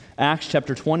Acts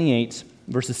chapter 28,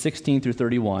 verses 16 through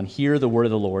 31. Hear the word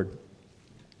of the Lord.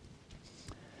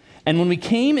 And when we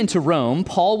came into Rome,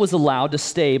 Paul was allowed to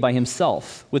stay by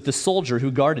himself with the soldier who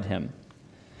guarded him.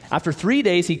 After 3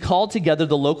 days, he called together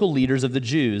the local leaders of the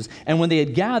Jews, and when they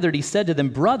had gathered, he said to them,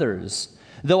 "Brothers,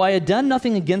 though I had done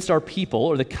nothing against our people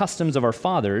or the customs of our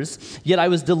fathers, yet I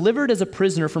was delivered as a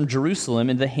prisoner from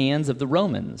Jerusalem into the hands of the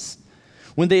Romans.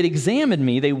 When they had examined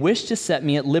me, they wished to set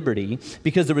me at liberty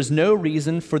because there was no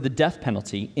reason for the death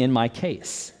penalty in my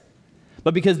case.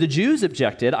 But because the Jews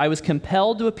objected, I was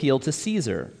compelled to appeal to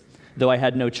Caesar, though I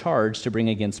had no charge to bring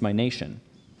against my nation.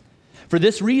 For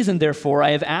this reason, therefore,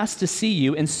 I have asked to see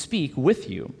you and speak with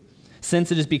you,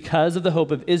 since it is because of the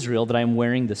hope of Israel that I am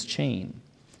wearing this chain."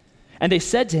 And they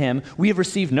said to him, "We have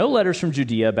received no letters from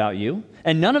Judea about you,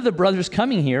 and none of the brothers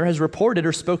coming here has reported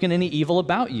or spoken any evil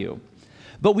about you.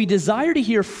 But we desire to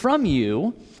hear from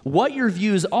you what your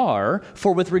views are,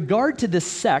 for with regard to this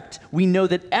sect, we know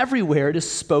that everywhere it is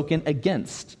spoken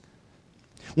against."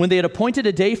 When they had appointed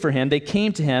a day for him, they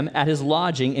came to him at his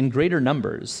lodging in greater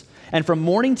numbers. And from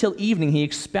morning till evening he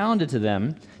expounded to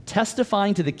them,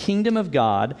 testifying to the kingdom of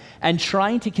God and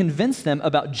trying to convince them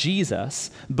about Jesus,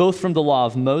 both from the law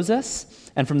of Moses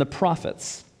and from the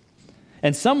prophets.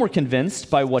 And some were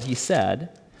convinced by what he said,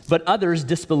 but others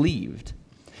disbelieved.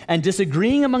 And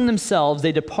disagreeing among themselves,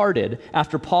 they departed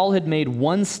after Paul had made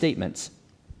one statement.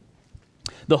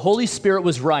 "The Holy Spirit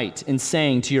was right in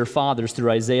saying to your fathers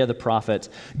through Isaiah the prophet,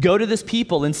 'Go to this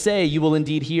people and say, you will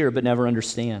indeed hear but never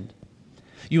understand.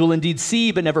 You will indeed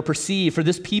see but never perceive, for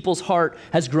this people's heart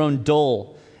has grown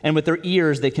dull, and with their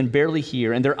ears they can barely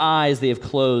hear, and their eyes they have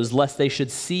closed, lest they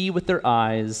should see with their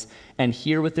eyes and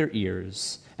hear with their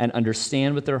ears and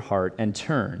understand with their heart and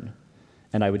turn,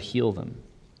 and I would heal them.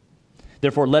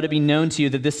 Therefore let it be known to you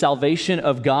that this salvation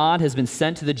of God has been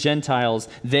sent to the Gentiles.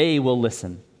 They will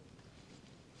listen.'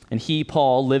 And he,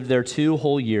 Paul, lived there 2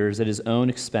 whole years at his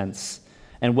own expense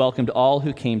and welcomed all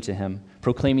who came to him,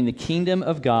 proclaiming the kingdom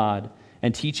of God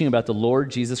and teaching about the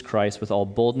Lord Jesus Christ with all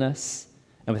boldness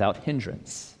and without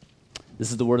hindrance."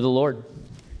 This is the word of the Lord.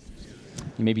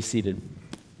 You may be seated.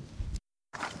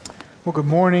 Well, good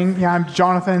morning. Yeah, I'm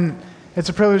Jonathan. It's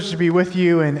a privilege to be with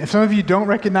you. And if some of you don't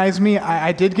recognize me,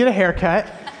 I did get a haircut.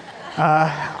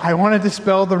 I want to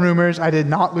dispel the rumors. I did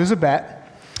not lose a bet.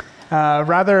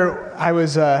 Rather, I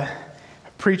was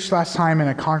preached last time, and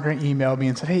a congregant emailed me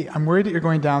and said, "Hey, I'm worried that you're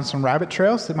going down some rabbit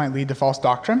trails that might lead to false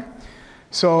doctrine."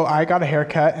 So I got a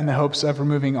haircut in the hopes of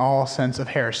removing all sense of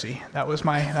heresy. That was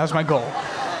my goal.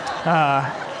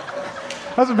 That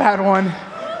was a bad one.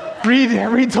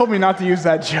 Reed told me not to use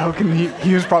that joke, and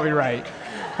he was probably right.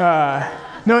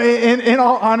 No, in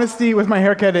all honesty, with my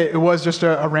haircut, it was just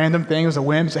a random thing. It was a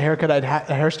whim. It's a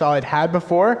hairstyle I'd had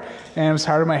before, and I was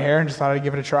tired of my hair and just thought I'd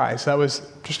give it a try. So that was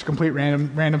just a complete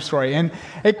random story. And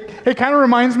it kind of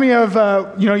reminds me of,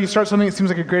 you start something that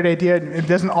seems like a great idea, it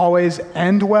doesn't always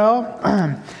end well.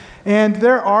 And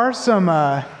there's some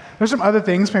other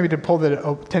things, maybe to pull the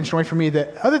attention away from me,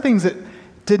 other things that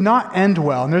did not end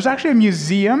well. And there's actually a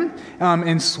museum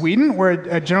in Sweden where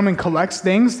a gentleman collects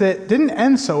things that didn't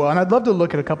end so well, and I'd love to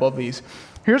look at a couple of these.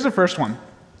 Here's the first one.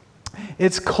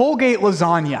 It's Colgate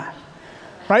lasagna,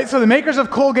 right? So the makers of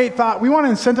Colgate thought, we want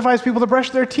to incentivize people to brush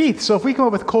their teeth. So if we come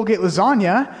up with Colgate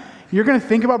lasagna, you're going to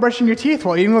think about brushing your teeth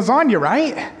while eating lasagna,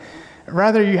 right?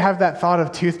 Rather, you have that thought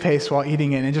of toothpaste while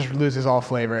eating it, and it just loses all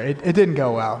flavor. It didn't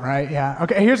go well, right? Yeah.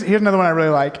 Okay, here's another one I really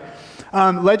like.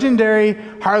 Legendary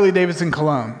Harley-Davidson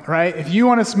cologne, right? If you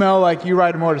want to smell like you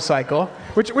ride a motorcycle,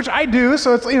 which I do,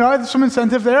 so it's, there's some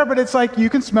incentive there, but it's like you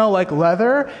can smell like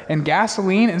leather and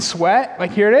gasoline and sweat.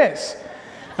 Like, here it is.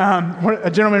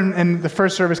 A gentleman in the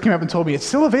first service came up and told me it's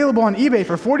still available on eBay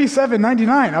for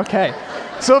 $47.99. Okay,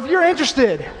 so if you're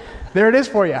interested, there it is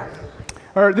for you.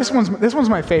 Or this one's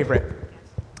my favorite.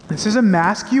 This is a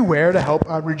mask you wear to help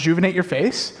rejuvenate your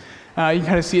face. You can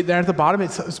kind of see it there at the bottom.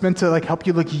 It's meant to help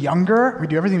you look younger. We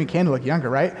do everything we can to look younger,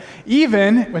 right?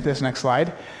 Even with this next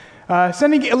slide,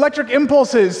 sending electric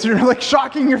impulses through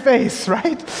shocking your face,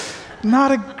 right?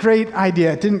 Not a great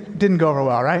idea. Didn't go over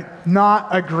well, right? Not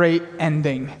a great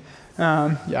ending.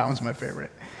 That one's my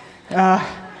favorite.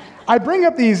 I bring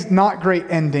up these not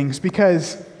great endings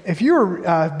because if you've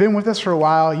been with us for a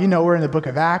while, we're in the book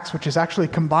of Acts, which is actually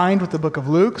combined with the book of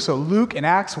Luke. So Luke and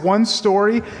Acts, one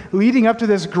story leading up to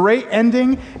this great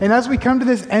ending. And as we come to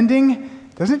this ending,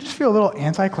 doesn't it just feel a little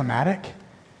anticlimactic?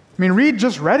 I mean, Reed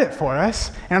just read it for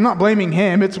us, and I'm not blaming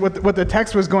him. It's what the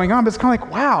text was going on, but it's kind of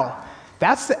like, wow,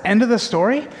 that's the end of the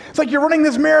story? It's like you're running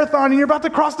this marathon, and you're about to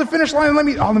cross the finish line, and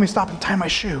let me stop and tie my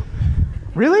shoe.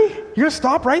 Really? You're going to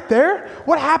stop right there?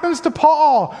 What happens to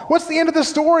Paul? What's the end of the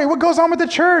story? What goes on with the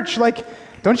church?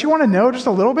 don't you want to know just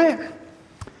a little bit?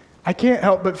 I can't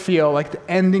help but feel like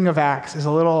the ending of Acts is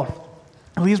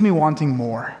it leaves me wanting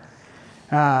more.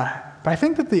 But I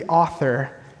think that the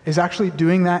author is actually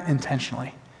doing that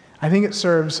intentionally. I think it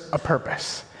serves a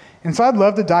purpose. And so I'd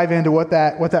love to dive into what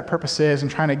that purpose is and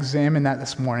try and examine that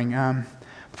this morning.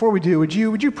 Before we do, would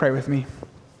you pray with me?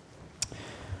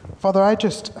 Father, I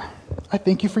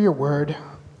thank you for your word.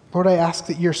 Lord, I ask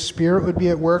that your Spirit would be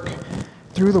at work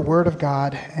through the word of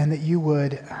God and that you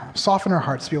would soften our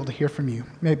hearts to be able to hear from you.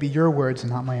 May it be your words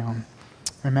and not my own.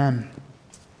 Amen.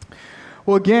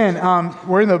 Well, again,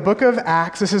 we're in the book of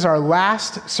Acts. This is our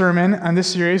last sermon on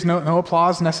this series. No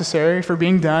applause necessary for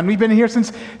being done. We've been here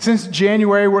since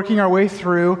January, working our way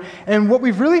through. And what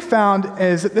we've really found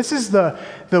is that this is the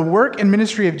work and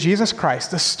ministry of Jesus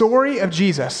Christ, the story of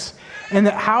Jesus, and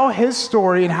that how his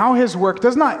story and how his work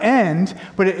does not end,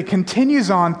 but it continues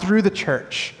on through the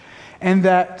church. And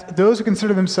that those who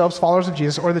consider themselves followers of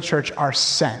Jesus or the church are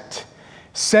sent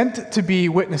to be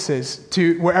witnesses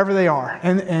to wherever they are,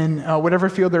 and whatever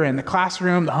field they're in, the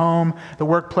classroom, the home, the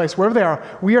workplace, wherever they are.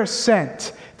 We are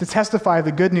sent to testify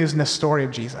the good news in the story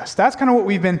of Jesus. That's kind of what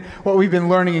we've been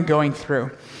learning and going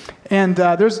through. And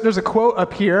there's a quote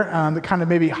up here that kind of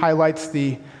maybe highlights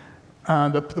the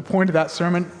point of that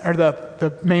sermon, or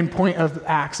the main point of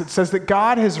Acts. It says that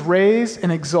God has raised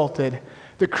and exalted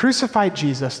the crucified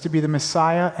Jesus to be the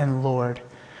Messiah and Lord.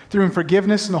 Through whom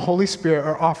forgiveness and the Holy Spirit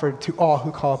are offered to all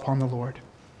who call upon the Lord.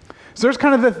 So there's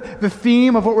kind of the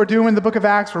theme of what we're doing in the book of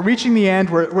Acts. We're reaching the end.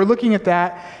 We're looking at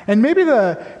that. And maybe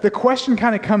the question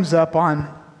kind of comes up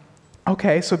on,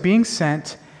 okay, so being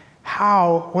sent,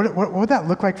 what would that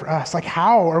look like for us? Like,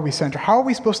 how are we sent? Or how are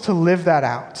we supposed to live that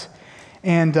out?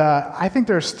 And I think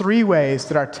there's 3 ways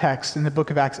that our text in the book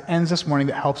of Acts ends this morning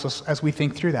that helps us as we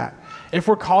think through that. If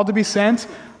we're called to be sent,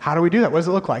 how do we do that? What does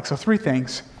it look like? So 3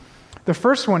 things. The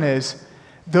first one is,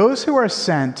 those who are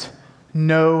sent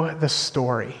know the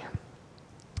story.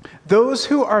 Those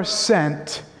who are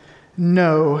sent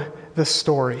know the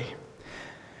story.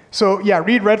 So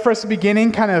read for us at the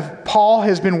beginning. Kind of Paul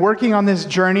has been working on this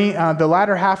journey. The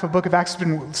latter half of the book of Acts has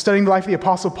been studying the life of the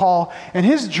Apostle Paul and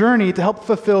his journey to help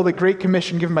fulfill the great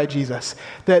commission given by Jesus.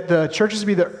 That the churches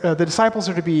the disciples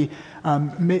are to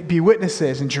be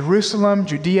witnesses in Jerusalem,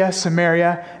 Judea,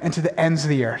 Samaria, and to the ends of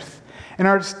the earth. And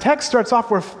our text starts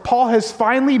off where Paul has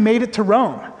finally made it to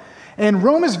Rome. And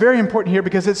Rome is very important here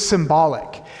because it's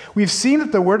symbolic. We've seen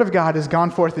that the word of God has gone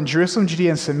forth in Jerusalem,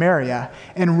 Judea, and Samaria,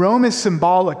 and Rome is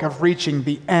symbolic of reaching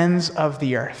the ends of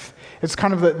the earth. It's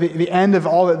kind of the end of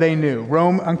all that they knew.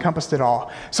 Rome encompassed it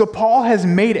all. So Paul has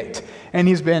made it, and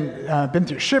he's been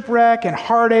through shipwreck and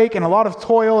heartache and a lot of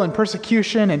toil and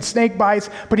persecution and snake bites,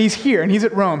 but he's here, and he's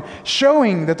at Rome,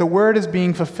 showing that the word is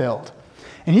being fulfilled.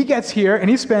 And he gets here, and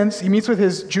he meets with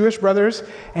his Jewish brothers,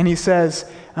 and he says,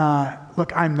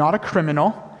 look, I'm not a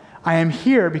criminal. I am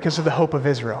here because of the hope of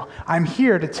Israel. I'm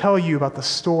here to tell you about the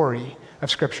story of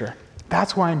Scripture.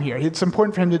 That's why I'm here. It's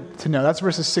important for him to know. That's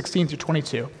verses 16 through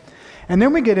 22. And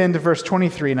then we get into verse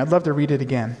 23, and I'd love to read it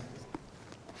again.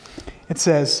 It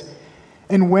says,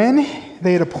 and when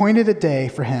they had appointed a day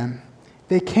for him,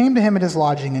 they came to him at his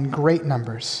lodging in great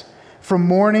numbers. From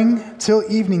morning till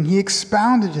evening, he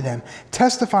expounded to them,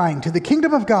 testifying to the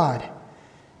kingdom of God,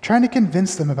 trying to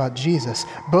convince them about Jesus,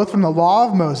 both from the law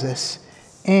of Moses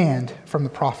and from the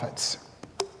prophets.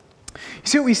 You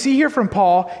see what we see here from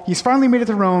Paul? He's finally made it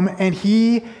to Rome, and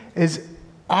he is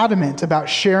adamant about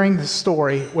sharing the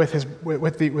story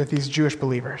with these Jewish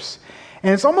believers.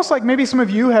 And it's almost like maybe some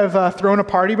of you have thrown a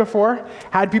party before,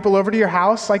 had people over to your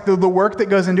house, like the work that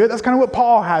goes into it. That's kind of what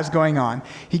Paul has going on.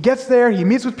 He gets there, he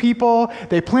meets with people,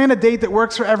 they plan a date that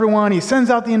works for everyone, he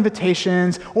sends out the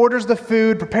invitations, orders the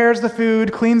food, prepares the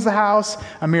food, cleans the house,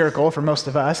 a miracle for most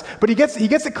of us, but he gets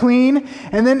it clean,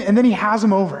 and then he has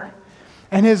them over.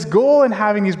 And his goal in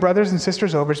having these brothers and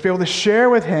sisters over is to be able to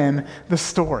share with him the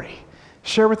story,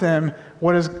 share with them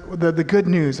what is the good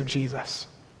news of Jesus.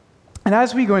 And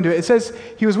as we go into it, it says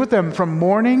he was with them from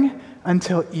morning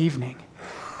until evening.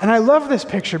 And I love this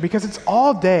picture because it's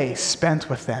all day spent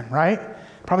with them, right?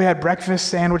 Probably had breakfast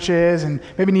sandwiches and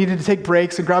maybe needed to take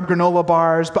breaks and grab granola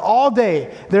bars, but all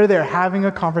day they're there having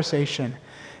a conversation,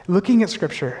 looking at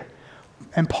Scripture.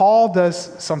 And Paul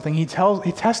does something. He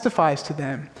testifies to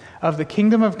them of the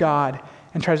kingdom of God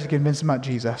and tries to convince them about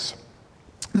Jesus.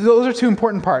 Those are 2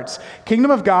 important parts. Kingdom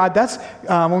of God, that's,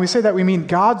 when we say that, we mean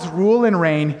God's rule and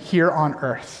reign here on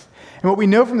earth. And what we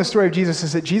know from the story of Jesus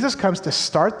is that Jesus comes to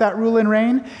start that rule and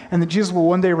reign, and that Jesus will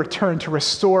one day return to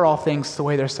restore all things the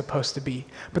way they're supposed to be.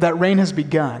 But that reign has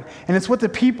begun. And it's what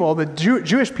the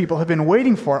Jewish people have been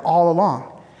waiting for all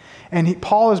along. And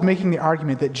Paul is making the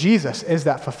argument that Jesus is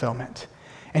that fulfillment.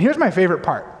 And here's my favorite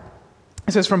part.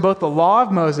 It says, from both the law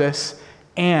of Moses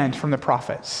and from the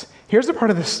prophets. Here's the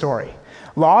part of the story.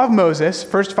 Law of Moses,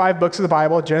 first 5 books of the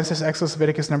Bible, Genesis, Exodus,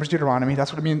 Leviticus, Numbers, Deuteronomy.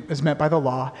 That's what is meant by the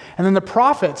law. And then the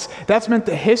prophets, that's meant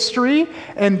the history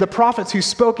and the prophets who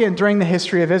spoke in during the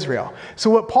history of Israel. So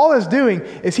what Paul is doing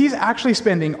is he's actually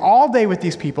spending all day with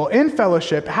these people in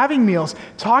fellowship, having meals,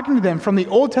 talking to them from the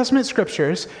Old Testament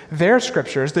scriptures, their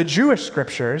scriptures, the Jewish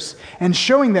scriptures, and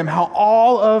showing them how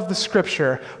all of the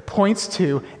scripture points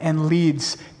to and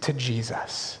leads to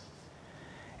Jesus.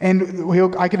 And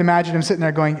I can imagine him sitting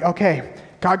there going, okay,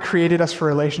 God created us for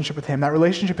a relationship with him. That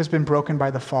relationship has been broken by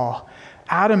the fall.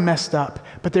 Adam messed up,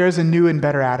 but there is a new and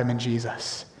better Adam in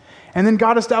Jesus. And then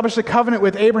God established a covenant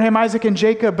with Abraham, Isaac, and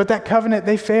Jacob, but that covenant,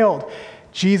 they failed.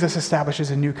 Jesus establishes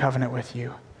a new covenant with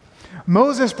you.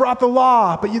 Moses brought the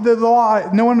law, but the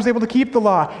law, no one was able to keep the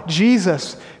law.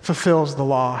 Jesus fulfills the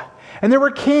law. And there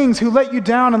were kings who let you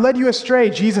down and led you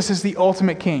astray. Jesus is the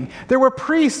ultimate king. There were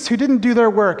priests who didn't do their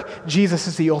work. Jesus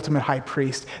is the ultimate high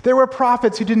priest. There were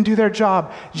prophets who didn't do their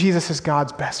job. Jesus is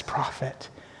God's best prophet.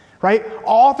 Right?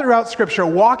 All throughout Scripture,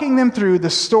 walking them through the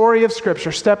story of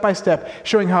Scripture, step by step,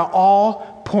 showing how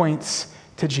all points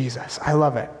to Jesus. I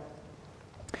love it.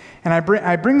 And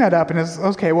I bring that up, and it's,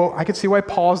 okay, well, I could see why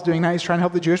Paul's doing that. He's trying to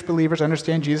help the Jewish believers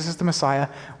understand Jesus is the Messiah.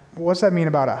 What's that mean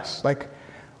about us? Like,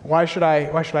 why should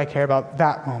I care about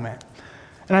that moment?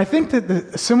 And I think that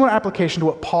the similar application to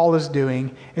what Paul is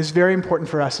doing is very important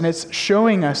for us, and it's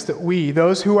showing us that we,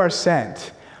 those who are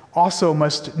sent, also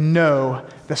must know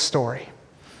the story.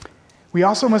 We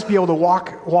also must be able to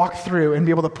walk through and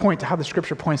be able to point to how the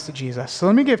Scripture points to Jesus. So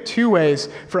let me give 2 ways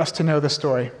for us to know the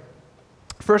story.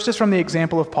 First is from the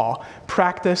example of Paul.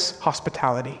 Practice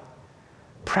hospitality.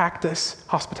 Practice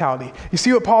hospitality. You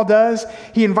see what Paul does?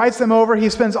 He invites them over. He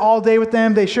spends all day with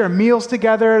them. They share meals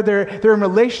together. They're in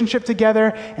relationship together.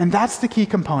 And that's the key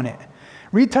component.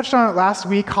 Reed touched on it last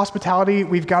week. Hospitality,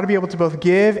 we've got to be able to both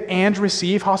give and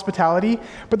receive hospitality.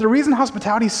 But the reason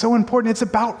hospitality is so important, it's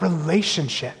about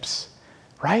relationships,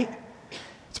 right?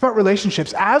 It's about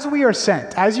relationships. As we are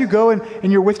sent, as you go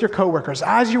and you're with your coworkers,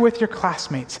 as you're with your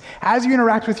classmates, as you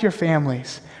interact with your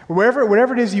families,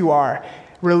 whatever it is you are,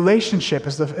 relationship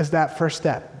is that first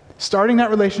step. Starting that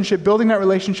relationship, building that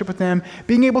relationship with them,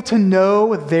 being able to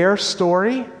know their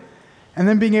story, and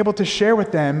then being able to share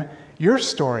with them your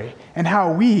story and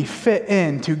how we fit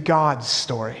into God's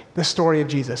story, the story of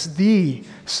Jesus, the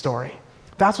story.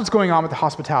 That's what's going on with the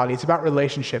hospitality. It's about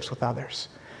relationships with others.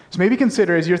 So maybe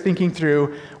consider, as you're thinking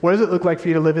through, what does it look like for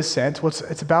you to live as sent?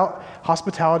 It's about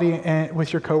hospitality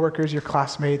with your coworkers, your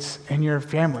classmates, and your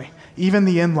family, even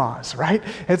the in-laws, right?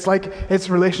 It's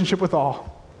relationship with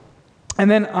all. And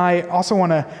then I also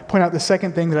want to point out the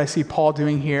second thing that I see Paul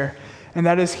doing here, and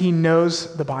that is he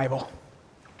knows the Bible.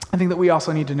 I think that we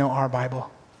also need to know our Bible,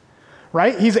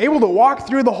 right? He's able to walk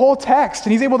through the whole text,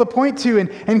 and he's able to point to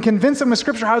and convince them with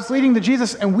Scripture how it's leading to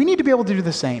Jesus, and we need to be able to do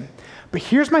the same. But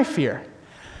here's my fear.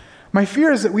 My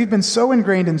fear is that we've been so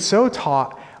ingrained and so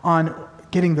taught on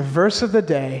getting the verse of the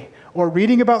day or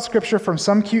reading about Scripture from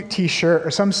some cute t-shirt or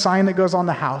some sign that goes on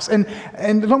the house. And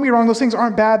don't get me wrong, those things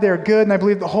aren't bad, they're good, and I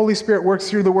believe the Holy Spirit works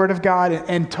through the Word of God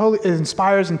and totally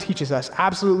inspires and teaches us.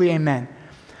 Absolutely, amen.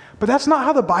 But that's not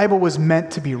how the Bible was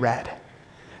meant to be read.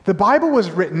 The Bible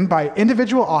was written by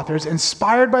individual authors,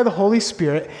 inspired by the Holy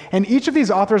Spirit, and each of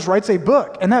these authors writes a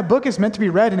book, and that book is meant to be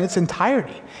read in its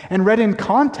entirety and read in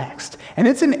context. And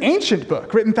it's an ancient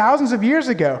book, written thousands of years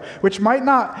ago, which might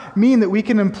not mean that we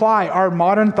can imply our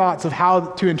modern thoughts of how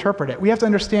to interpret it. We have to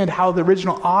understand how the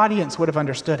original audience would have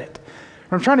understood it.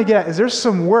 What I'm trying to get at is there's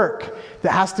some work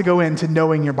that has to go into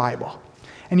knowing your Bible.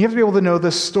 And you have to be able to know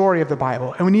the story of the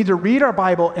Bible. And we need to read our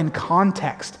Bible in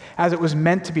context as it was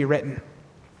meant to be written.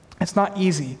 It's not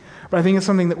easy, but I think it's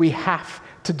something that we have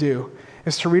to do,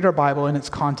 is to read our Bible in its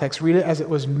context, read it as it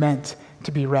was meant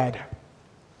to be read.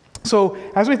 So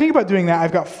as we think about doing that,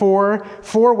 I've got four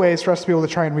ways for us to be able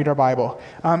to try and read our Bible.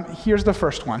 Here's the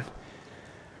first one,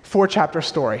 4-chapter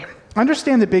story.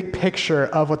 Understand the big picture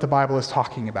of what the Bible is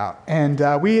talking about. And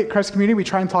we at Christ Community, we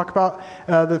try and talk about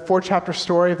the 4-chapter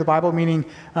story of the Bible, meaning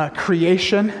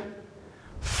creation,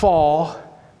 fall,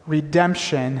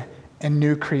 redemption, and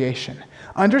new creation.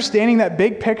 Understanding that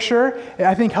big picture,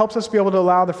 I think, helps us be able to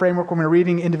allow the framework when we're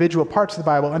reading individual parts of the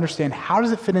Bible, understand how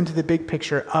does it fit into the big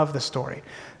picture of the story.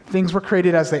 Things were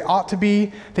created as they ought to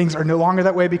be. Things are no longer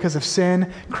that way because of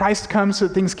sin. Christ comes so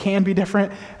that things can be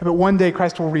different, but one day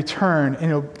Christ will return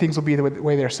and things will be the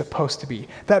way they're supposed to be.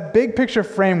 That big picture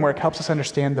framework helps us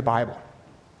understand the Bible.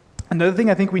 Another thing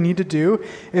I think we need to do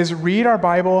is read our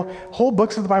Bible, whole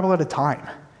books of the Bible at a time,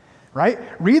 right?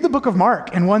 Read the book of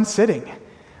Mark in one sitting.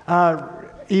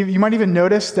 You might even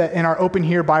notice that in our Open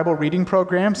Here Bible reading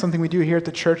program, something we do here at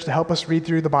the church to help us read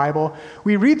through the Bible,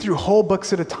 we read through whole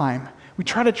books at a time. We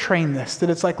try to train this, that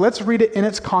it's like, let's read it in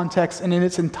its context and in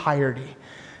its entirety.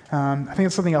 I think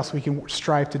it's something else we can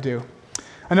strive to do.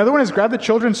 Another one is grab the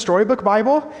Children's Storybook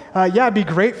Bible. It'd be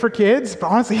great for kids, but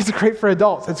honestly, it's great for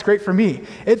adults. It's great for me.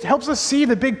 It helps us see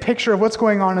the big picture of what's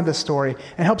going on in the story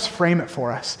and helps frame it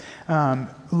for us.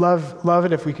 Love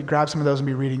it if we could grab some of those and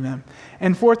be reading them.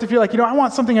 And fourth, if you're like, I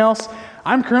want something else,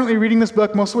 I'm currently reading this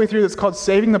book most of the way through that's called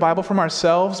Saving the Bible from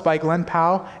Ourselves by Glenn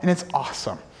Powell, and it's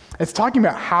awesome. It's talking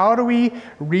about how do we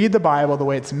read the Bible the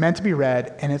way it's meant to be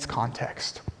read in its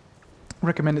context. I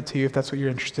recommend it to you if that's what you're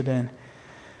interested in.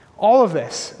 All of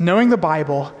this, knowing the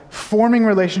Bible, forming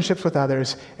relationships with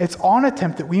others, it's all an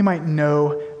attempt that we might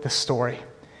know the story.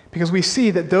 Because we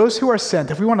see that those who are sent,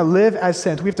 if we want to live as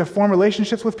sent, we have to form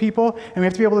relationships with people, and we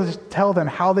have to be able to tell them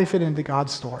how they fit into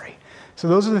God's story. So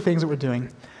those are the things that we're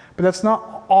doing. But that's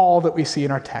not all that we see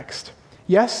in our text.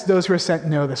 Yes, those who are sent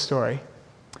know the story,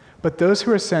 but those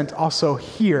who are sent also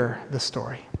hear the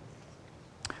story.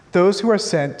 Those who are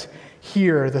sent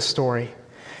hear the story.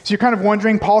 So you're kind of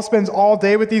wondering, Paul spends all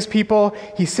day with these people.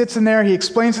 He sits in there, he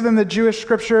explains to them the Jewish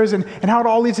scriptures and how it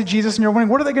all leads to Jesus, and you're wondering,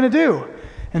 what are they going to do?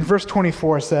 And verse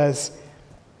 24 says,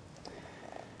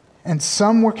 "And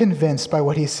some were convinced by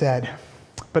what he said,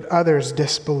 but others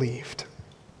disbelieved."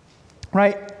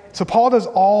 Right? So Paul does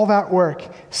all that work.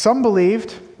 Some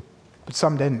believed, but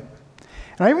some didn't.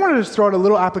 And I even wanted to just throw out a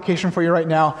little application for you right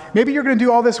now. Maybe you're going to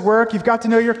do all this work. You've got to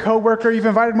know your coworker. You've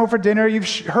invited them over for dinner. You've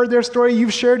heard their story.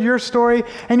 You've shared your story.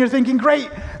 And you're thinking, great,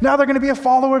 now they're going to be a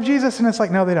follower of Jesus. And it's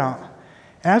like, no, they don't.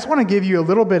 And I just want to give you a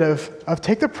little bit of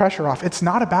take the pressure off. It's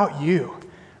not about you,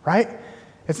 right?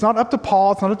 It's not up to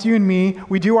Paul. It's not up to you and me.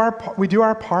 We do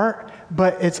our part,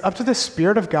 but it's up to the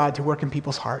Spirit of God to work in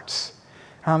people's hearts.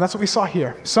 That's what we saw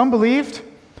here. Some believed,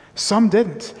 some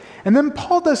didn't. And then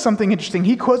Paul does something interesting.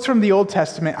 He quotes from the Old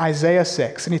Testament, Isaiah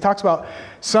 6, and he talks about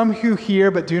some who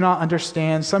hear but do not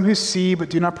understand, some who see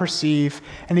but do not perceive.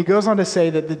 And he goes on to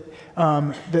say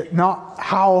that not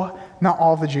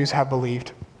all the Jews have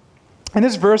believed. And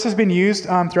this verse has been used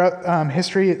throughout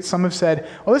history. Some have said,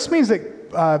 well, this means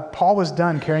that Paul was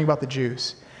done caring about the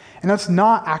Jews. And that's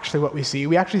not actually what we see.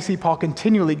 We actually see Paul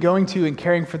continually going to and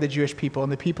caring for the Jewish people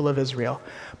and the people of Israel.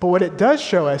 But what it does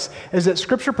show us is that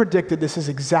Scripture predicted this is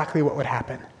exactly what would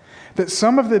happen. That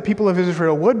some of the people of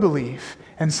Israel would believe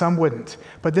and some wouldn't.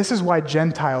 But this is why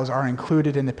Gentiles are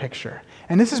included in the picture.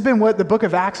 And this has been what the book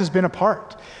of Acts has been a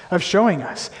part of showing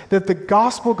us, that the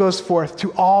gospel goes forth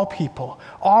to all people,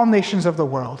 all nations of the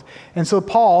world. And so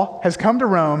Paul has come to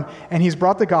Rome, and he's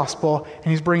brought the gospel, and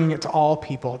he's bringing it to all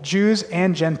people, Jews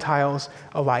and Gentiles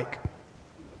alike.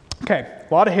 Okay,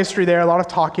 a lot of history there, a lot of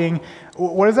talking.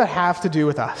 What does that have to do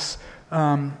with us?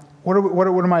 What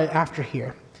am I after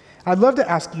here? I'd love to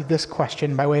ask you this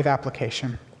question by way of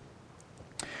application.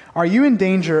 Are you in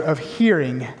danger of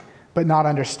hearing but not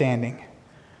understanding?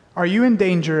 Are you in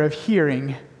danger of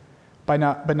hearing but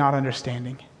not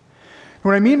understanding?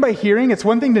 What I mean by hearing, it's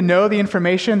one thing to know the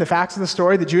information, the facts of the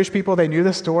story. The Jewish people, they knew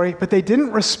the story, but they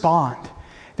didn't respond.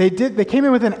 They came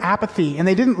in with an apathy, and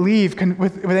they didn't leave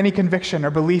with any conviction or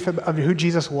belief of who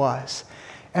Jesus was.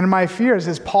 And my fear is,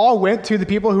 as Paul went to the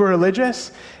people who are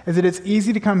religious, is that it's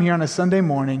easy to come here on a Sunday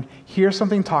morning, hear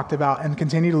something talked about, and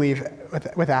continue to leave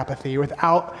with apathy,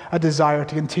 without a desire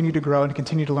to continue to grow and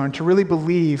continue to learn, to really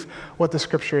believe what the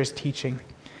Scripture is teaching.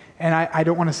 And I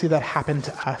don't want to see that happen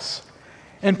to us.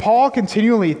 And Paul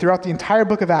continually, throughout the entire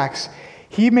book of Acts,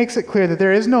 he makes it clear that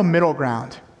there is no middle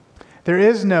ground. There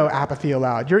is no apathy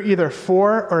allowed. You're either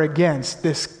for or against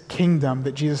this kingdom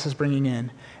that Jesus is bringing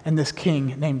in, and this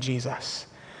king named Jesus.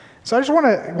 So I just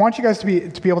want you guys to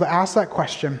be able to ask that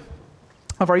question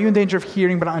of, are you in danger of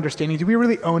hearing but not understanding? Do we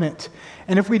really own it?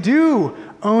 And if we do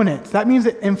own it, that means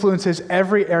it influences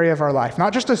every area of our life,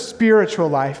 not just a spiritual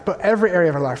life, but every area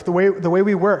of our life, the way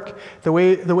we work, the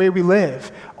way we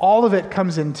live. All of it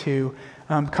comes into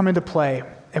play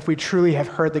if we truly have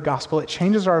heard the gospel. It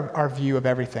changes our view of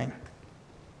everything.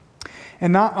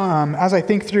 And not as I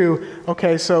think through,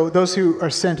 okay, so those who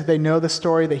are sent, they know the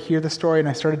story, they hear the story, and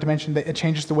I started to mention that it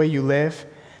changes the way you live.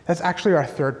 That's actually our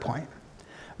third point.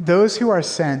 Those who are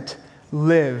sent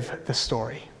live the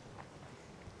story.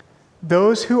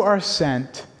 Those who are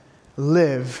sent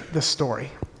live the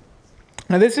story.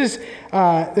 Now this is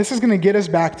going to get us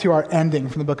back to our ending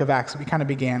from the book of Acts that we kind of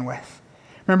began with.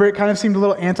 Remember, it kind of seemed a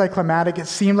little anticlimactic. It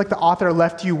seemed like the author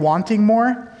left you wanting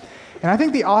more. And I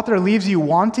think the author leaves you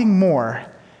wanting more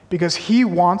because he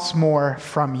wants more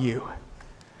from you.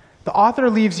 The author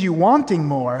leaves you wanting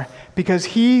more because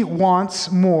he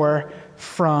wants more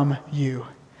from you.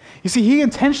 You see, he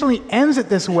intentionally ends it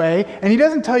this way, and he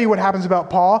doesn't tell you what happens about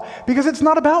Paul because it's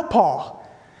not about Paul.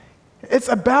 It's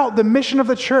about the mission of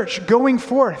the church going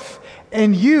forth.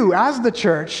 And you, as the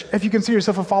church, if you consider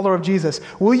yourself a follower of Jesus,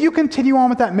 will you continue on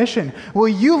with that mission? Will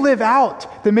you live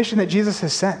out the mission that Jesus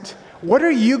has sent? What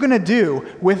are you going to do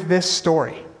with this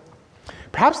story?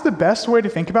 Perhaps the best way to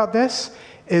think about this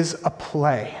is a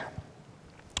play,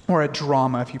 or a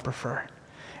drama if you prefer.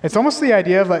 It's almost the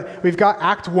idea of like, we've got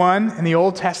Act 1 in the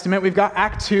Old Testament, we've got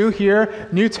Act 2 here,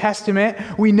 New Testament.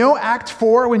 We know Act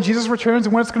 4 when Jesus returns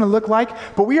and what it's going to look like,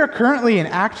 but we are currently in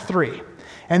Act 3.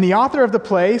 And the author of the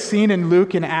play, seen in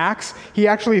Luke and Acts, he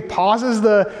actually pauses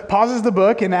the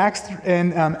book in Act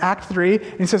 3,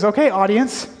 and he says, okay,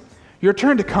 audience, your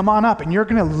turn to come on up, and you're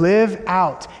going to live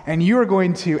out, and you are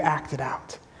going to act it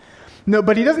out. No,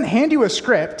 but he doesn't hand you a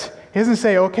script. He doesn't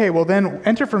say, okay, well then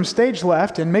enter from stage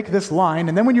left and make this line,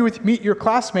 and then when you meet your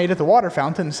classmate at the water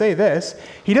fountain, say this.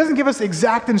 He doesn't give us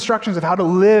exact instructions of how to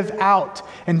live out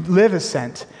and live as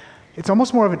sent. It's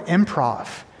almost more of an improv,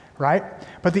 right?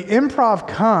 But the improv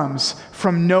comes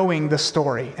from knowing the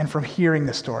story and from hearing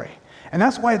the story. And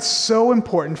that's why it's so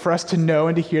important for us to know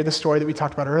and to hear the story that we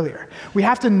talked about earlier. We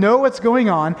have to know what's going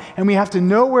on, and we have to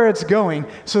know where it's going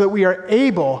so that we are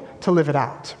able to live it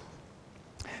out.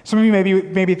 Some of you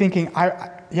may be thinking,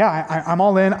 I'm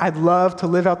all in. I'd love to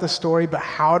live out the story, but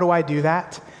how do I do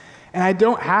that? And I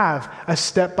don't have a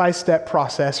step-by-step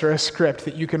process or a script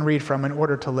that you can read from in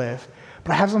order to live.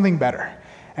 But I have something better.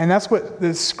 And that's what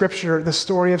the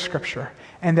story of Scripture,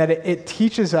 and that it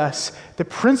teaches us the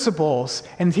principles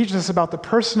and teaches us about the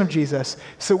person of Jesus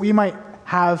so we might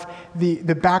have the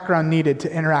background needed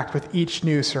to interact with each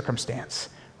new circumstance,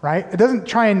 right? It doesn't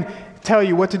try and tell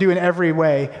you what to do in every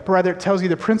way, but rather it tells you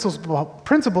the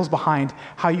principles behind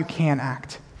how you can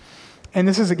act. And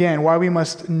this is, again, why we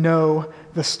must know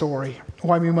the story,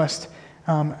 why we must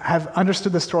have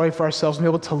understood the story for ourselves and be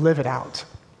able to live it out.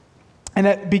 And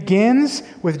it begins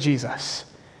with Jesus.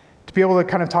 To be able to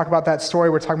kind of talk about that story,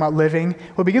 we're talking about living.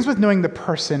 Well, it begins with knowing the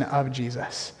person of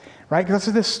Jesus, right? Because that's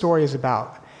what this story is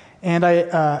about. And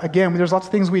again, there's lots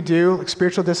of things we do, like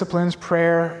spiritual disciplines,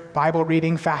 prayer, Bible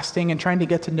reading, fasting, and trying to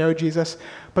get to know Jesus.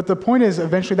 But the point is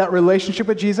eventually that relationship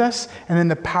with Jesus and then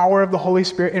the power of the Holy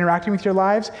Spirit interacting with your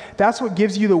lives, that's what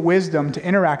gives you the wisdom to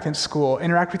interact in school,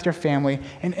 interact with your family,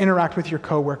 and interact with your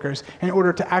coworkers in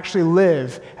order to actually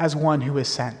live as one who is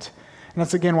sent. And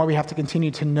that's, again, why we have to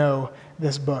continue to know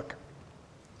this book.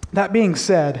 That being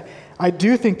said, I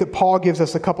do think that Paul gives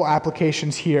us a couple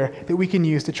applications here that we can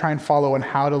use to try and follow on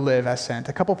how to live as sent,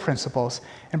 a couple principles.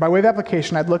 And by way of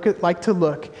application, I'd like to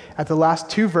look at the last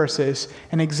two verses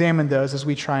and examine those as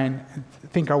we try and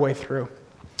think our way through.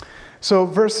 So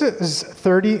verses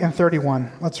 30 and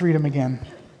 31, let's read them again.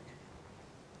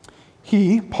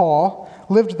 He, Paul,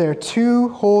 lived there 2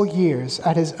 whole years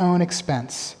at his own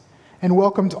expense and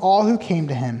welcomed all who came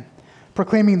to him,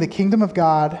 proclaiming the kingdom of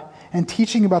God and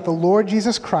teaching about the Lord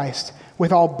Jesus Christ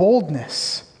with all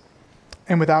boldness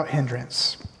and without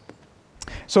hindrance.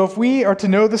 So if we are to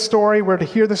know the story, we're to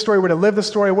hear the story, we're to live the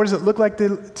story, what does it look like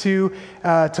to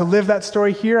live that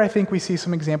story here? I think we see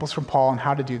some examples from Paul on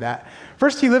how to do that.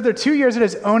 First, he lived there 2 years at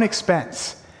his own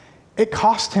expense. It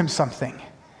cost him something.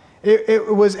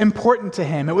 It was important to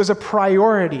him. It was a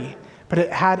priority, but it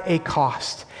had a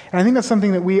cost. And I think that's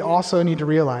something that we also need to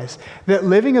realize, that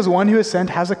living as one who is sent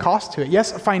has a cost to it.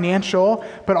 Yes, financial,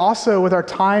 but also with our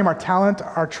time, our talent,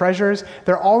 our treasures,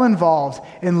 they're all involved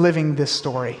in living this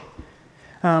story.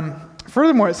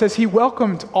 Furthermore, it says he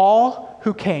welcomed all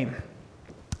who came.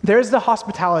 There's the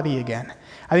hospitality again.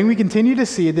 I think we continue to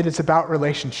see that it's about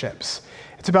relationships.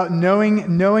 It's about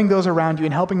knowing those around you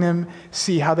and helping them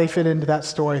see how they fit into that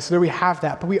story. So there we have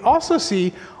that. But we also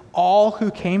see all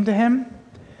who came to him.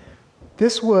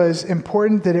 This was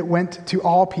important that it went to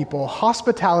all people.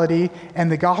 Hospitality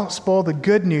and the gospel, the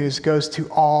good news, goes to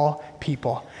all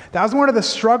people. That was one of the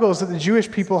struggles that the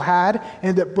Jewish people had,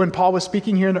 and that when Paul was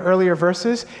speaking here in the earlier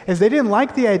verses, is they didn't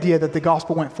like the idea that the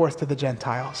gospel went forth to the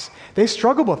Gentiles. They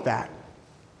struggled with that.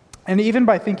 And even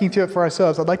by thinking through it for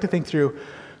ourselves, I'd like to think through,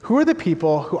 who are the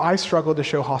people who I struggle to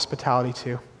show hospitality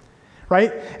to?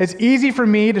 Right? It's easy for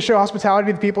me to show hospitality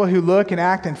to the people who look and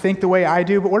act and think the way I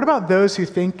do, but what about those who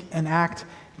think and act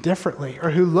differently or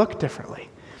who look differently?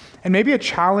 And maybe a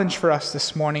challenge for us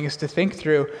this morning is to think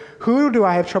through, who do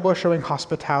I have trouble showing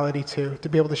hospitality to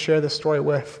be able to share this story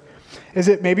with? Is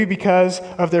it maybe because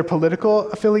of their political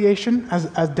affiliation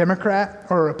as Democrat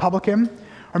or Republican?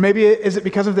 Or maybe is it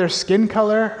because of their skin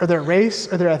color or their race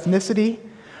or their ethnicity?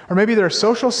 Or maybe their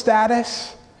social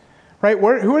status? right?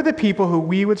 Who are the people who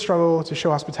we would struggle to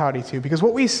show hospitality to? Because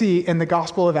what we see in the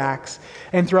Gospel of Acts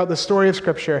and throughout the story of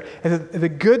Scripture is that the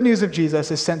good news of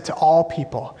Jesus is sent to all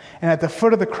people. And at the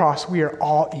foot of the cross, we are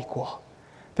all equal.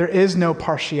 There is no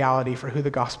partiality for who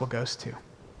the gospel goes to.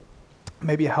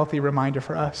 Maybe a healthy reminder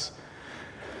for us.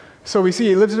 So we see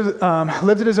he lived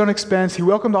at his own expense. He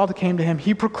welcomed all that came to him.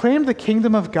 He proclaimed the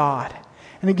kingdom of God.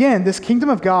 And again, this kingdom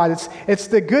of God, it's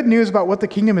the good news about what the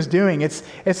kingdom is doing. It's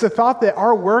the thought that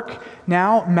our work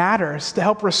now matters to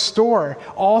help restore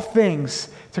all things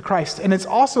to Christ. And it's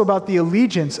also about the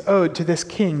allegiance owed to this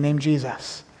king named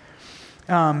Jesus.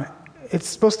 It's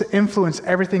supposed to influence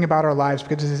everything about our lives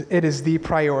because it is the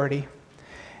priority.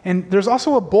 And there's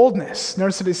also a boldness.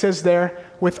 Notice that it says there,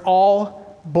 with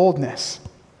all boldness.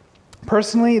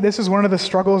 Personally, this is one of the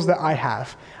struggles that I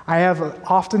have. I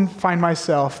often find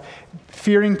myself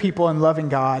fearing people and loving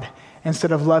God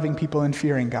instead of loving people and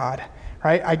fearing God,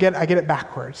 right? I get it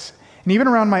backwards. And even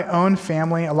around my own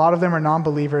family, a lot of them are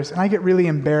non-believers, and I get really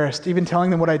embarrassed even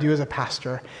telling them what I do as a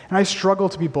pastor. And I struggle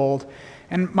to be bold.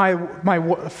 And my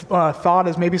thought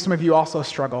is maybe some of you also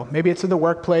struggle. Maybe it's in the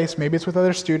workplace, maybe it's with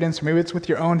other students, or maybe it's with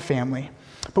your own family.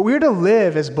 But we are to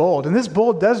live as bold, and this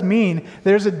bold does mean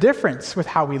there's a difference with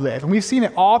how we live. And we've seen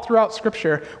it all throughout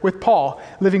Scripture with Paul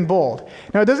living bold.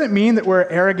 Now, it doesn't mean that we're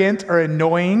arrogant or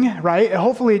annoying, right?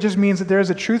 Hopefully, it just means that there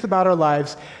is a truth about our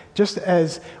lives, just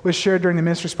as was shared during the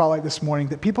ministry spotlight this morning,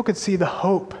 that people could see the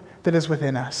hope that is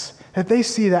within us, that they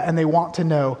see that and they want to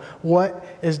know what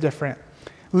is different.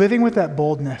 Living with that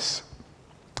boldness.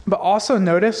 But also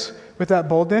notice with that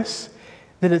boldness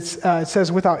that it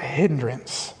says without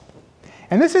hindrance.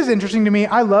 And this is interesting to me.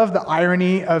 I love the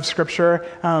irony of Scripture.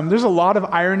 There's a lot of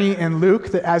irony in Luke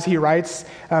that as he writes,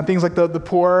 things like the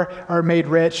poor are made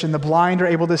rich and the blind are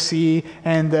able to see,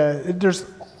 and there's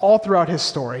all throughout his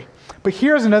story. But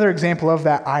here's another example of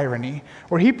that irony,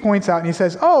 where he points out and he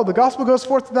says, oh, the gospel goes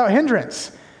forth without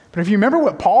hindrance. But if you remember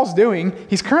what Paul's doing,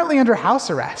 he's currently under house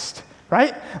arrest,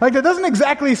 right? Like that doesn't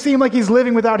exactly seem like he's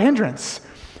living without hindrance.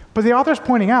 But the author's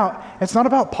pointing out, it's not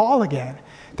about Paul again.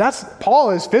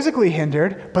 Paul is physically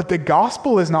hindered, but the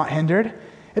gospel is not hindered.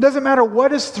 It doesn't matter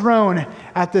what is thrown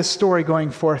at this story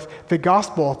going forth. The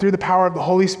gospel, through the power of the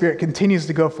Holy Spirit, continues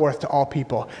to go forth to all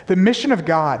people. The mission of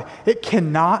God, it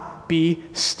cannot be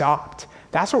stopped.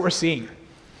 That's what we're seeing.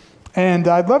 And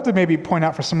I'd love to maybe point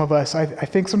out for some of us, I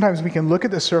think sometimes we can look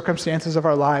at the circumstances of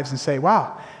our lives and say,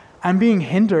 wow, I'm being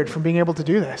hindered from being able to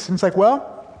do this. And it's like,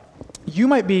 well, you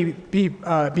might be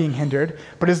being hindered,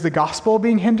 but is the gospel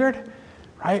being hindered?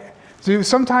 Right? So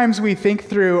sometimes we think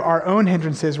through our own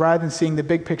hindrances rather than seeing the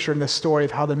big picture in this story of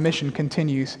how the mission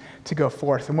continues to go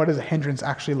forth and what does a hindrance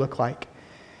actually look like.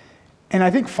 And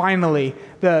I think finally,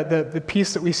 the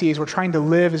piece that we see as we're trying to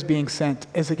live as being sent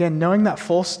is, again, knowing that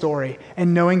full story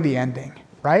and knowing the ending,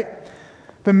 right?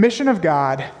 The mission of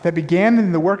God that began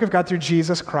in the work of God through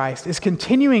Jesus Christ is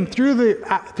continuing through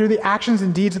the actions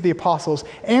and deeds of the apostles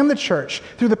and the church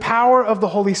through the power of the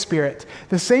Holy Spirit.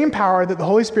 The same power that the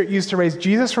Holy Spirit used to raise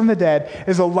Jesus from the dead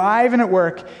is alive and at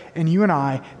work in you and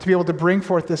I to be able to bring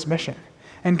forth this mission.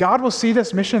 And God will see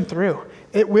this mission through.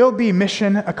 It will be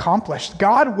mission accomplished.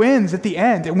 God wins at the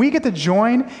end, and we get to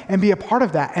join and be a part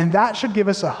of that. And that should give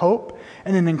us a hope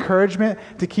and an encouragement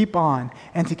to keep on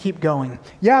and to keep going.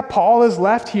 Yeah, Paul is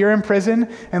left here in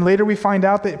prison, and later we find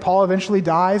out that Paul eventually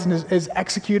dies and is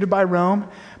executed by Rome,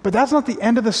 but that's not the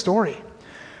end of the story.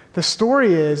 The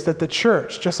story is that the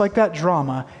church, just like that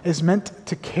drama, is meant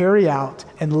to carry out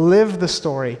and live the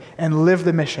story and live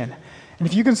the mission. And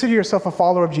if you consider yourself a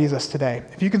follower of Jesus today,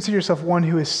 if you consider yourself one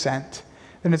who is sent,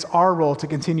 then it's our role to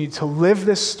continue to live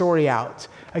this story out,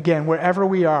 again, wherever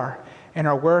we are, in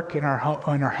our work, in our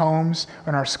homes,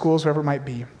 in our schools, wherever it might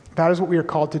be. That is what we are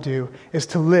called to do, is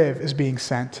to live as being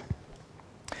sent.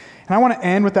 And I want to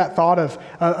end with that thought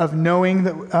of knowing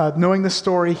the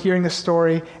story, hearing the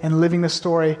story, and living the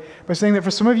story by saying that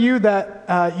for some of you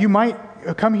that you might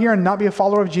come here and not be a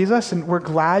follower of Jesus, and we're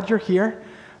glad you're here,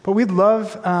 but I'd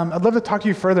love to talk to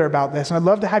you further about this, and I'd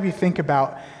love to have you think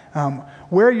about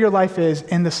where your life is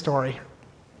in the story.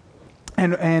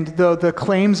 And the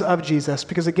claims of Jesus,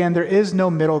 because again, there is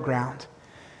no middle ground.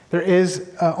 There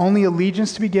is only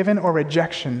allegiance to be given or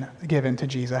rejection given to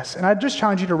Jesus. And I'd just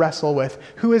challenge you to wrestle with,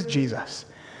 who is Jesus?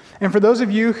 And for those of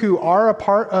you who are a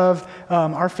part of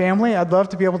our family, I'd love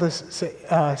to be able to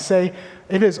say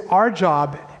it is our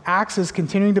job, Acts is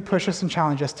continuing to push us and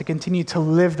challenge us to continue to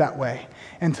live that way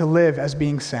and to live as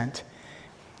being sent.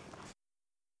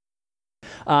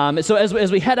 So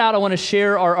as we head out, I want to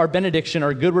share our benediction,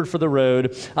 our good word for the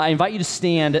road. I invite you to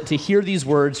stand to hear these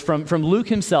words from Luke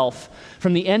himself,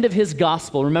 from the end of his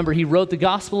gospel. Remember, he wrote the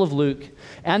Gospel of Luke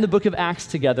and the book of Acts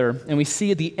together, and we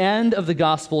see at the end of the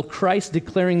gospel, Christ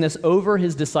declaring this over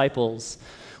his disciples,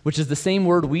 which is the same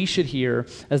word we should hear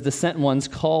as the sent ones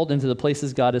called into the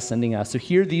places God is sending us. So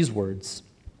hear these words.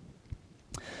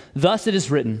 Thus it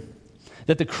is written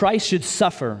that the Christ should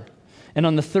suffer and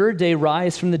on the third day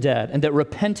rise from the dead, and that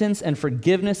repentance and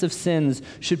forgiveness of sins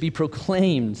should be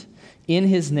proclaimed in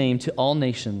his name to all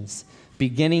nations,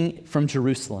 beginning from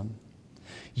Jerusalem.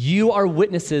 You are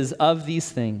witnesses of these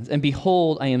things, and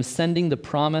behold, I am sending the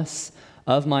promise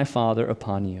of my Father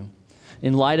upon you.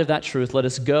 In light of that truth, let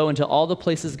us go into all the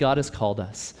places God has called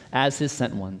us as his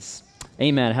sent ones.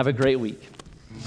 Amen. Have a great week.